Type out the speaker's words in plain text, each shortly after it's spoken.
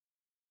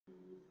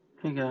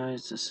Hey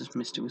guys, this is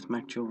Misty with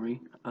Mac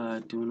Jewelry,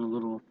 doing a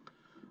little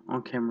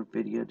on-camera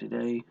video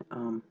today.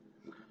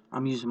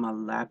 I'm using my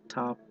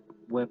laptop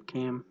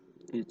webcam,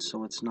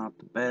 so it's not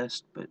the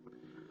best, but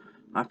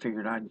I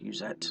figured I'd use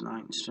that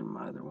tonight instead of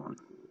my other one.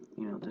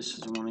 You know, this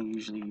is the one I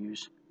usually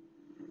use.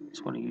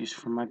 It's what I use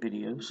for my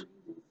videos.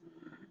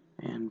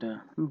 And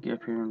let me get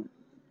up here and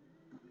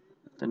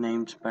the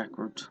name's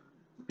backwards,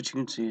 but you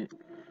can see it.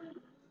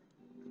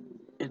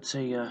 It's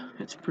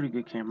a pretty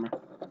good camera.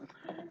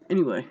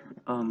 Anyway,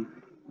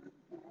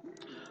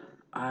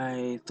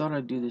 I thought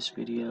I'd do this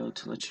video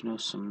to let you know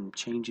some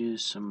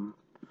changes, some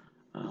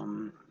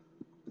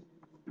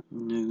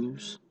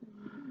news,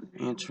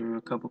 answer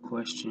a couple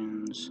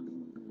questions,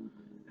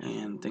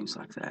 and things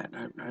like that.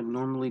 I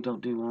normally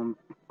don't do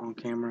on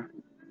camera.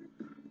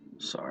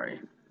 Sorry,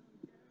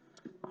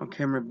 on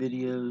camera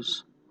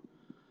videos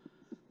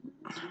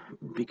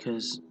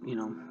because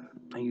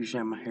I usually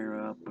have my hair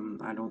up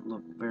and I don't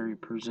look very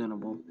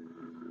presentable.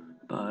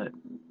 But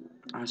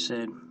I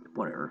said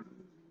whatever.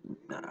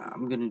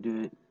 I'm gonna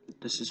do it.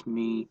 This is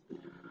me.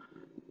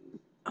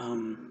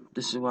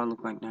 This is what I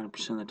look like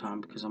 90% of the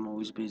time because I'm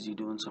always busy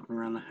doing something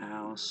around the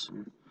house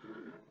and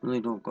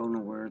really don't go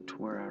nowhere to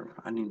where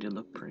I need to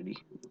look pretty.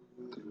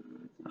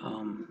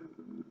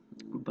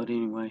 But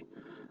anyway,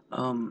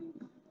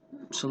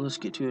 so let's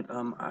get to it.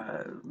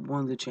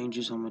 One of the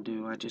changes I'm gonna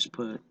do, I just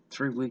put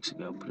 3 weeks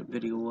ago, put a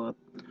video up,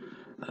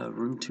 a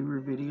room tour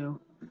video,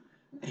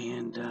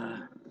 and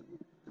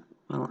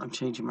well, I'm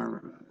changing my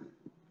room.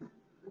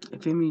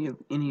 If any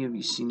of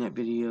you seen that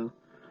video,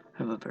 I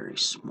have a very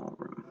small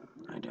room.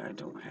 I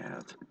don't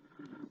have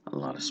a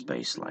lot of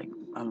space like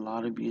a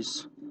lot of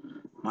yous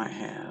might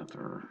have,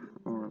 or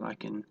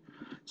like in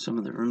some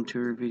of the room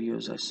tour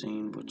videos I've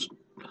seen, which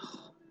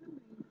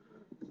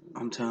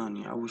I'm telling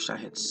you, I wish I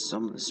had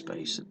some of the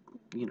space that,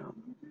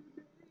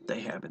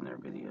 they have in their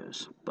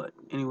videos. But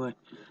anyway,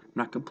 I'm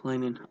not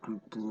complaining.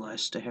 I'm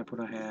blessed to have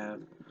what I have.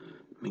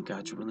 I mean,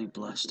 God's really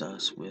blessed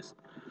us with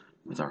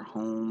our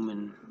home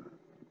and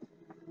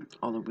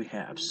all that we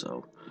have.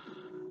 So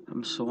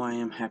I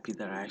am happy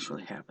that I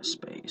actually have a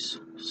space.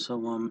 So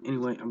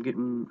anyway, I'm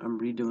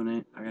redoing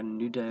it. I got a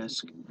new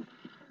desk,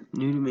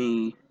 new to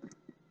me.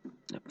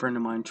 A friend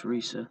of mine,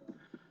 Teresa,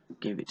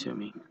 gave it to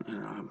me,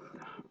 and I'm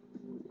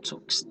so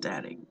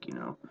ecstatic.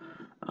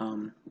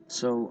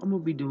 So I'm gonna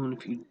be doing a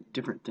few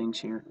different things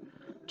here,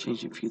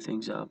 changing a few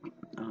things up.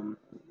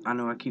 I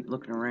know I keep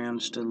looking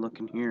around, still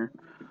looking here.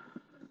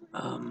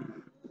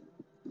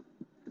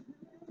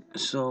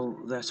 So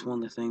that's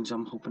one of the things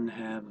I'm hoping to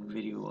have a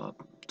video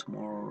up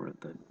tomorrow or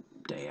the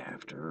day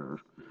after,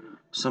 or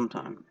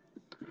sometime.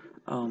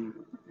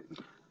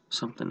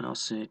 Something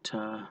else that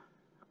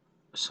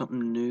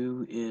something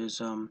new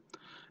is I'm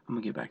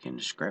gonna get back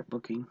into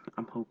scrapbooking.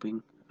 I'm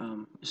hoping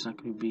it's not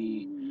gonna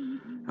be.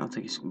 I don't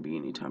think it's gonna be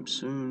anytime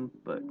soon,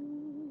 but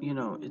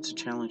it's a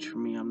challenge for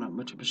me. I'm not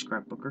much of a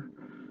scrapbooker.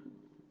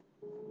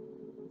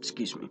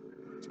 Excuse me.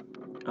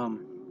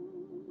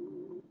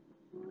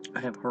 I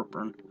have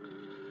heartburn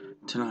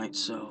tonight,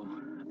 so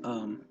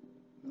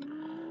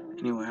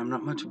anyway, I'm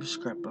not much of a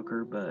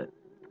scrapbooker, but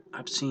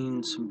I've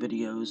seen some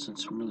videos and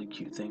some really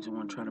cute things I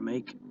want to try to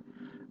make.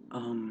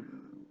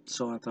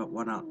 So I thought,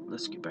 why not?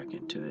 Let's get back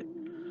into it.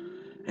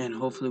 And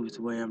hopefully, with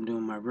the way I'm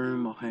doing my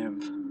room, I'll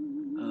have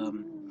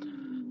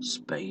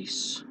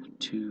space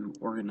to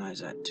organize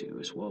that too,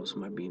 as well as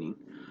my beading.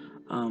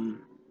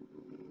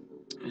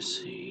 Let's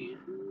see.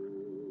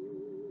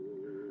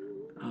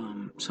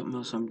 Something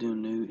else I'm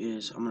doing new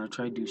is I'm going to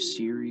try to do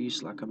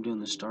series like I'm doing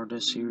the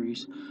Stardust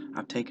series.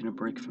 I've taken a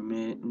break from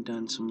it and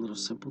done some little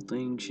simple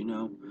things,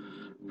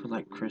 for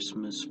like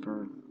Christmas,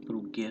 for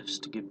little gifts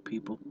to give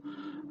people.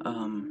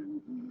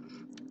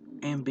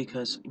 And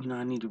because,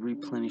 I need to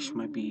replenish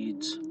my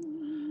beads.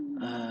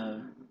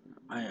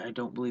 I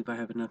don't believe I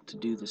have enough to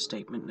do the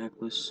statement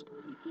necklace.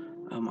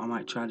 I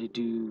might try to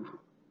do,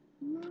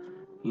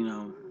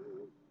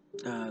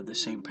 the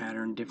same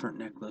pattern, different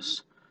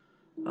necklace.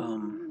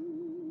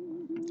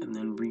 And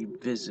then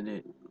revisit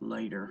it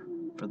later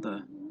for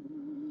the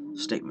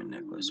statement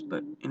necklace.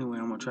 But anyway,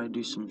 I'm gonna try to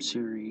do some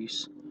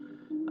series,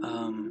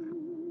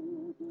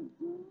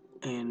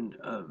 and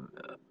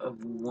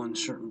of one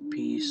certain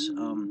piece.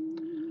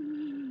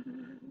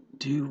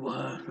 Do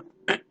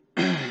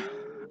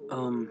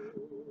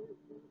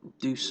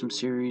do some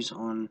series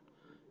on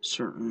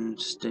certain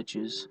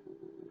stitches,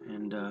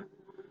 and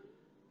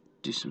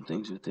do some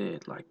things with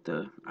it. Like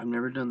I've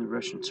never done the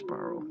Russian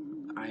spiral.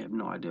 I have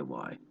no idea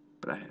why,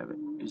 but I have it.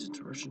 Is it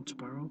the Russian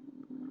spiral?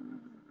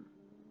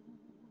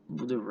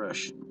 The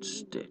Russian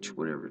stitch,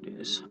 whatever it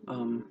is.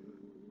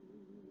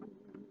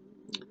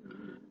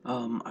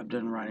 I've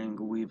done right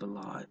angle weave a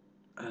lot,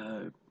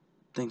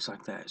 things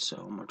like that. So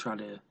I'm gonna try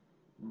to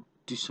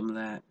do some of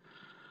that.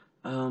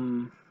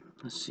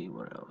 Let's see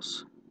what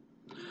else.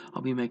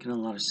 I'll be making a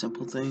lot of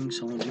simple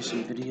things. I want to do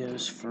some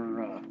videos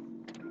for.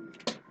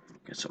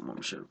 Guess I'm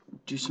gonna show.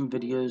 Do some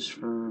videos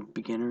for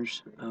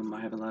beginners. I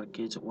have a lot of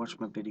kids that watch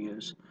my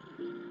videos.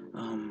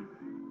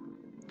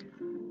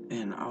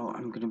 And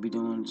I'm going to be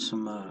doing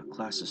some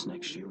classes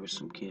next year with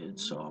some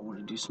kids, so I want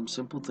to do some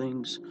simple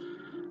things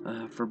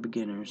for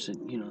beginners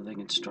that, they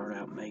can start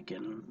out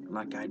making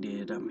like I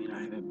did. I mean,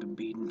 I haven't been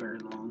beading very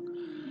long.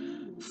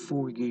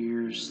 4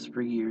 years,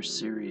 3 years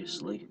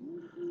seriously.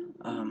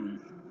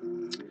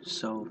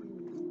 So,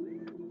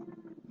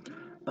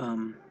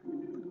 um,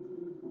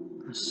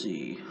 let's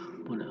see,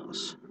 what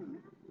else?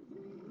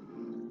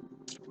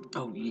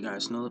 Oh, you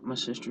guys know that my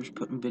sister's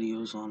putting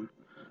videos on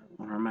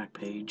our Mac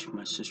page.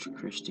 My sister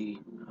Christy,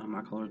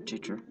 I call her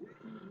Teacher.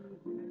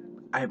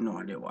 I have no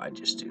idea why I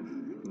just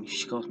do.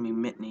 She calls me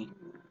Mitney.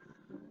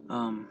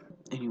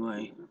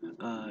 Anyway,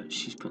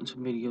 she's putting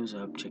some videos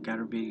up. Check out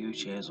her videos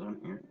she has on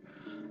here.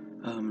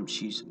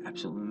 She's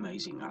absolutely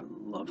amazing. I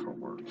love her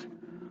work.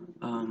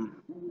 Let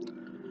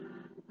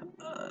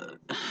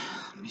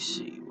me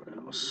see what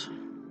else.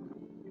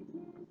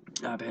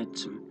 I've had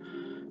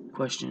some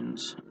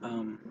questions.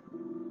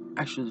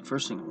 Actually, the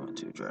first thing I want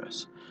to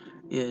address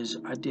is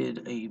I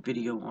did a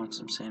video on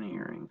some Santa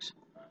earrings,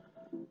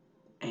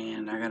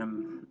 and I got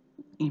an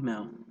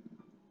email,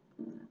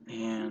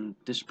 and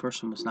this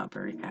person was not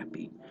very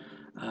happy,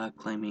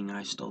 claiming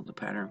I stole the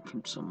pattern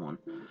from someone.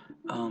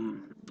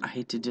 I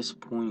hate to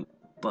disappoint,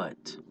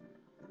 but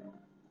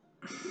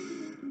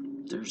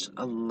there's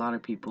a lot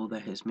of people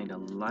that has made a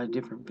lot of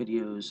different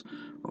videos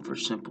over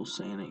simple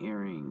Santa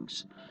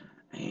earrings,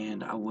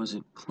 and I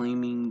wasn't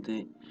claiming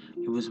that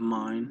it was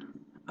mine.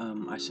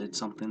 I said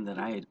something that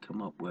I had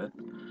come up with,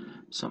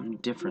 something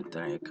different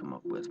that I had come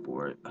up with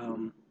for it.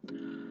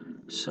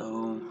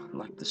 So,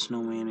 like the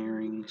snowman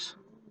earrings,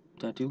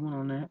 did I do one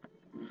on that?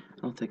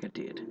 I don't think I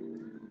did.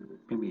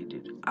 Maybe I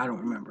did. I don't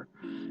remember.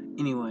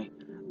 Anyway,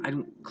 I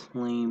don't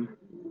claim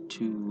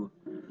to,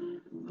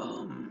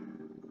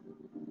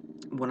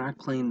 when I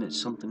claim that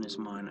something is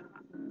mine,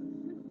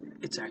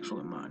 it's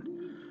actually mine.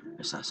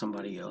 It's not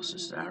somebody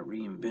else's that I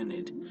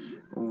reinvented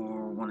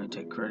or want to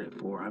take credit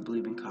for. I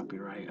believe in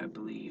copyright. I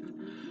believe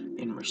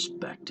in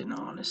respect and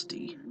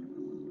honesty.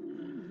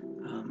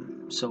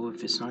 So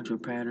if it's not your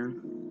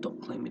pattern,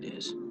 don't claim it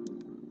is.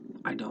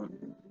 I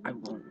don't. I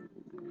won't.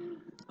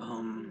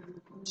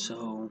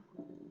 So,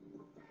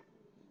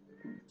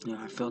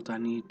 I felt I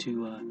need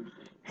to,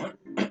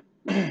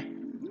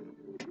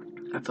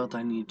 I felt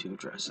I need to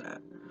address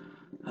that.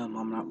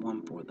 I'm not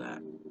one for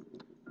that.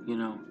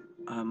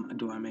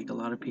 Do I make a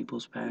lot of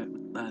people's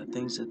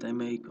things that they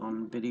make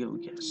on video?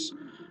 Yes,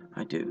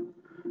 I do.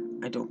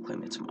 I don't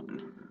claim it's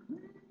mine.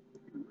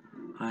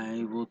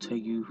 I will tell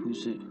you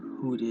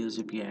who it is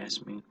if you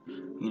ask me.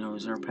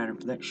 Is there a pattern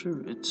for that?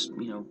 Sure, it's,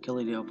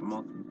 Kelly Dale from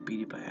Off the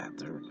Beaty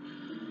Path, or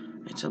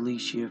it's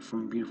Alicia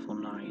from Beautiful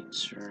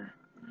Nights, or,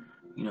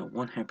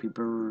 One Happy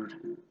Bird.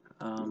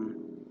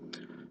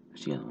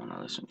 What's the other one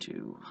I listen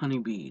to?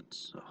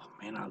 Honeybeats. Oh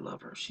man, I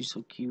love her. She's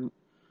so cute.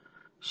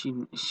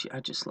 I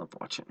just love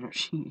watching her.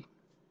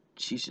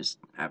 She's just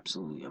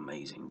absolutely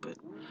amazing. But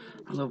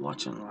I love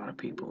watching a lot of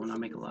people, and I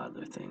make a lot of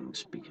their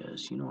things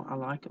because I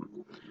like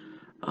them.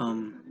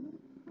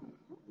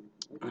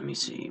 Let me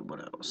see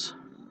what else.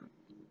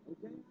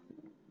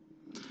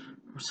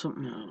 Or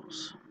something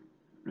else.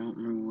 I don't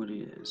remember what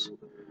it is.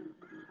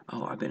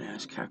 Oh, I've been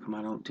asked how come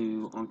I don't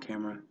do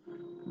on-camera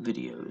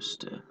videos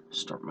to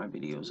start my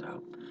videos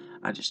out.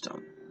 I just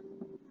don't.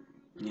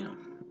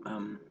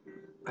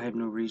 I have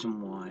no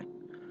reason why.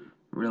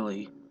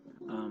 Really,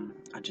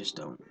 I just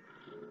don't.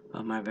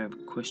 I've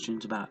had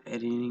questions about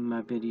editing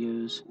my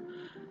videos.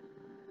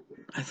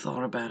 I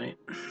thought about it,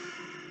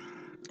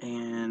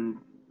 and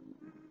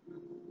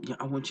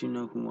I want you to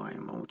know who I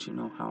am. I want you to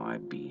know how I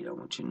beat. I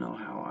want you to know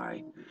how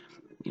I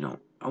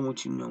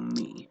want you to know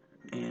me.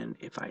 And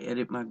if I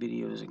edit my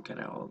videos and cut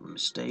out all the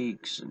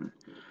mistakes and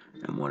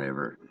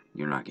whatever,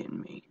 you're not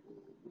getting me.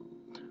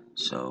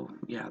 So,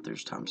 yeah,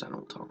 there's times I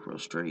don't talk real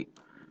straight.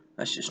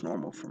 That's just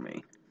normal for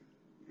me.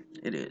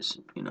 It is,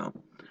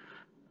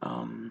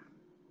 Um,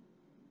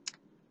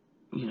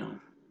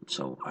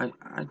 so I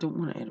don't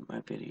want to edit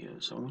my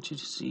videos. I want you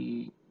to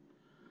see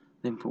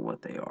them for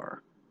what they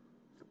are.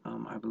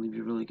 I believe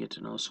you really get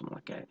to know someone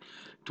like that.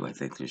 Do I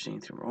think there's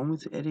anything wrong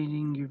with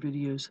editing your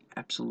videos?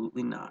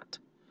 Absolutely not.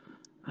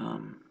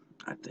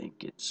 I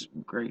think it's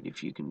great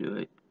if you can do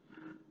it,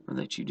 or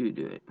that you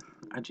do it.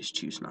 I just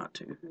choose not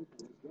to.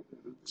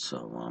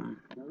 So,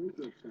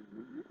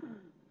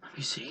 let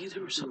me see,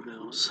 there was something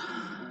else.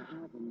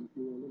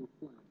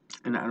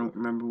 And I don't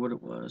remember what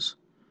it was.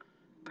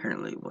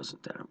 Apparently it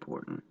wasn't that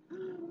important.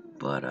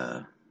 But,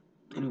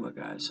 anyway,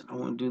 guys, I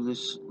want to do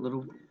this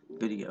little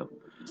video,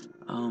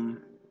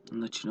 and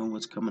let you know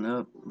what's coming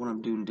up, what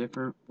I'm doing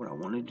different, what I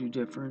want to do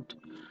different,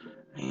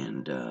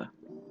 and,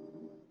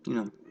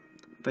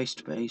 face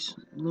to face,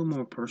 a little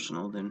more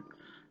personal than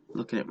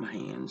looking at my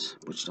hands,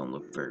 which don't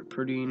look very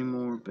pretty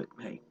anymore, but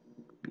hey,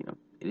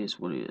 it is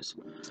what it is.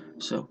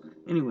 So,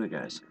 anyway,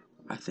 guys,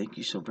 I thank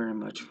you so very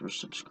much for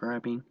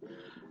subscribing.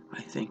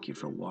 I thank you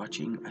for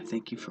watching. I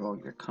thank you for all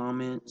your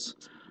comments.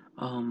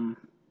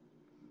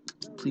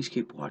 Please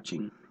keep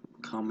watching,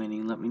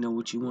 commenting. Let me know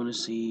what you want to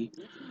see.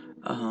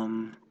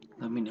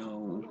 Let me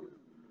know,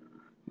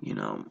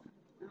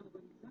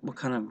 what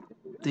kind of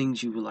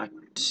things you would like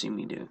to see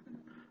me do.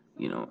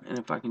 You know, and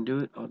if I can do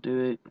it, I'll do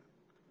it,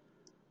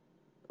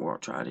 or I'll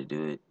try to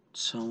do it.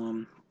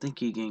 So,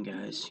 thank you again,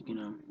 guys. You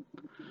know,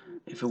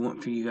 if it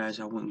weren't for you guys,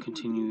 I wouldn't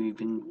continue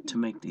even to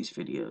make these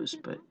videos,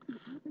 but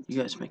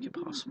you guys make it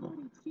possible.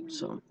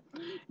 So,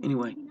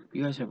 anyway,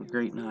 you guys have a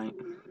great night,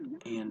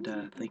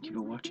 and thank you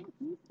for watching.